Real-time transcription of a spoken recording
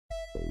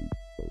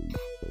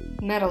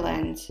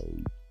Medilenz,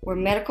 where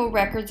medical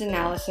records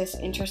analysis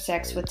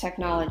intersects with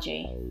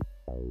technology.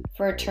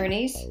 For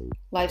attorneys,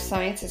 life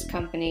sciences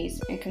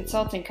companies, and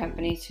consulting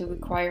companies who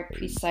require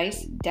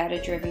precise,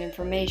 data-driven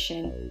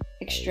information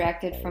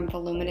extracted from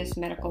voluminous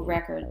medical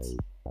records.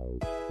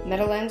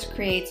 Medilenz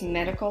creates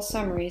medical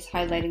summaries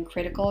highlighting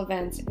critical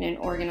events in an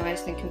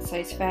organized and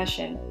concise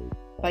fashion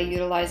by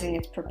utilizing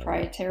its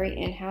proprietary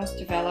in-house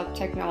developed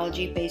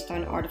technology based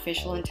on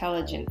artificial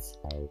intelligence.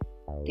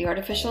 The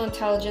artificial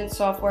intelligence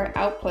software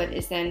output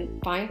is then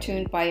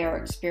fine-tuned by our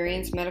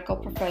experienced medical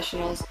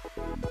professionals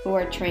who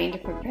are trained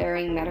in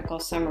preparing medical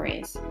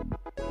summaries.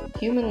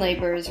 Human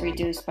labor is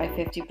reduced by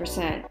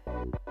 50%.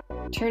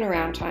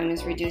 Turnaround time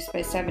is reduced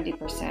by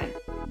 70%.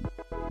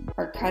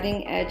 Our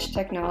cutting-edge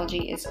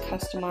technology is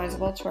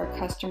customizable to our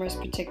customers'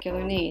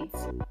 particular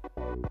needs.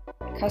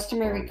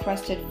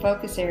 Customer-requested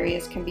focus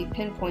areas can be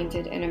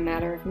pinpointed in a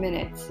matter of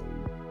minutes.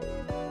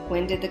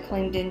 When did the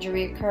claimed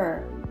injury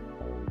occur?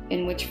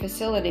 In which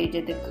facility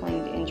did the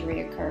claimed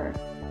injury occur?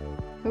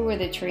 Who were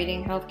the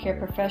treating healthcare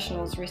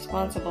professionals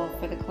responsible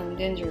for the claimed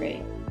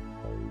injury?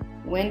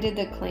 When did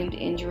the claimed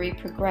injury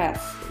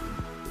progress?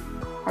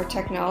 Our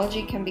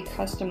technology can be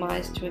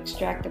customized to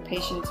extract the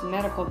patient's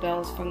medical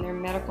bills from their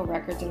medical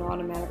records and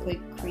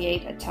automatically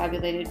create a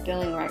tabulated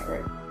billing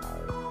record.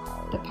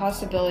 The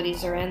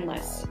possibilities are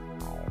endless.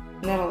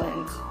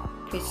 Medilenz,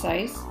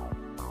 precise,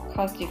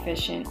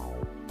 cost-efficient,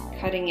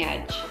 cutting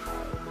edge.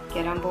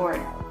 Get on board.